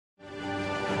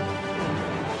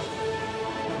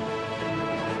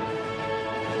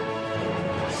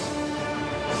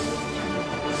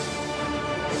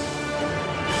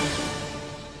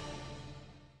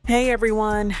Hey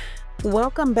everyone,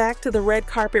 welcome back to the Red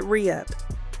Carpet Re-Up.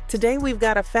 Today we've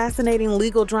got a fascinating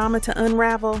legal drama to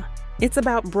unravel. It's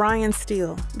about Brian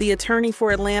Steele, the attorney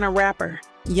for Atlanta rapper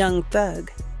Young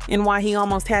Thug, and why he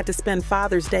almost had to spend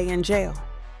Father's Day in jail.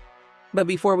 But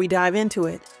before we dive into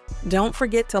it, don't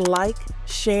forget to like,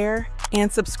 share,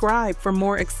 and subscribe for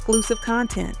more exclusive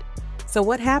content. So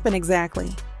what happened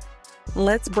exactly?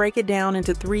 Let's break it down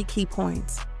into 3 key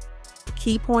points.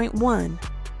 Key point 1.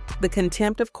 The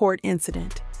contempt of court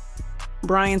incident.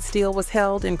 Brian Steele was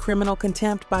held in criminal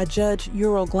contempt by Judge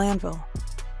Ural Glanville.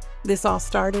 This all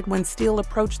started when Steele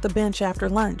approached the bench after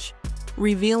lunch,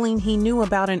 revealing he knew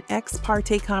about an ex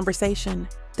parte conversation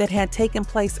that had taken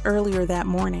place earlier that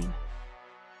morning.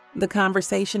 The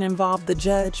conversation involved the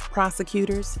judge,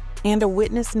 prosecutors, and a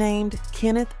witness named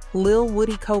Kenneth Lil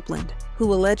Woody Copeland,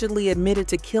 who allegedly admitted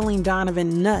to killing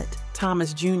Donovan Nut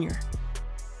Thomas Jr.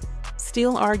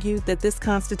 Steele argued that this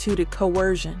constituted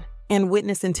coercion and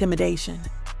witness intimidation,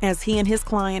 as he and his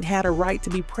client had a right to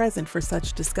be present for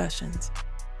such discussions.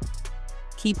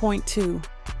 Key point 2.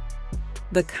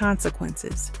 The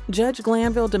consequences. Judge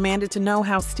Glanville demanded to know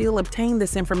how Steele obtained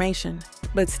this information,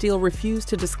 but Steele refused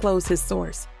to disclose his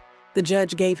source. The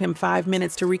judge gave him 5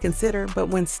 minutes to reconsider, but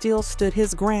when Steele stood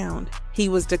his ground, he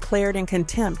was declared in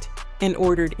contempt and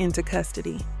ordered into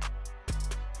custody.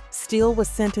 Steele was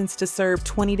sentenced to serve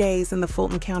 20 days in the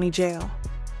Fulton County Jail,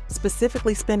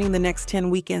 specifically spending the next 10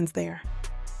 weekends there.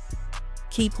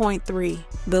 Key point 3.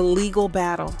 The legal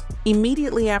battle.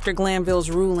 Immediately after Glanville's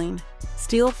ruling,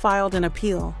 Steele filed an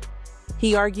appeal.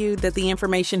 He argued that the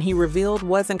information he revealed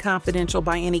wasn't confidential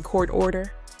by any court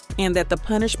order, and that the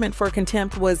punishment for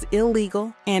contempt was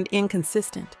illegal and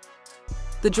inconsistent.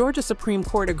 The Georgia Supreme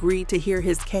Court agreed to hear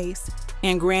his case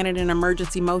and granted an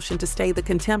emergency motion to stay the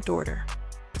contempt order,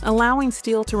 allowing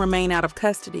Steele to remain out of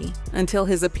custody until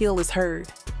his appeal is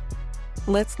heard.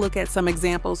 Let's look at some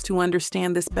examples to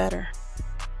understand this better.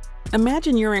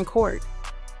 Imagine you're in court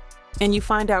and you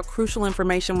find out crucial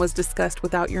information was discussed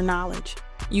without your knowledge.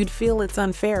 You'd feel it's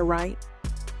unfair, right?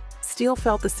 Steele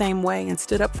felt the same way and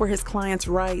stood up for his client's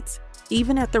rights,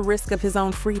 even at the risk of his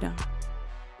own freedom.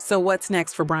 So what's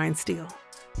next for Brian Steele?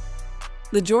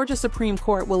 The Georgia Supreme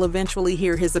Court will eventually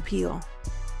hear his appeal.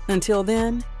 Until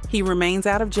then, he remains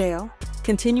out of jail,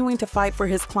 continuing to fight for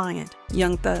his client,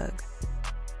 Young Thug.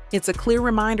 It's a clear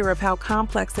reminder of how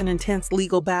complex and intense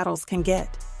legal battles can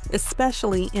get,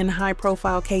 especially in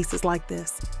high-profile cases like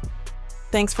this.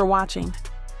 Thanks for watching.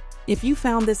 If you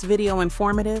found this video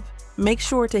informative, make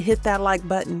sure to hit that like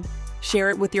button, share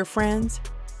it with your friends,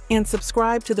 and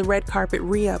subscribe to the Red Carpet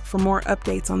Re-Up for more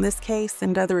updates on this case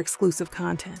and other exclusive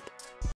content.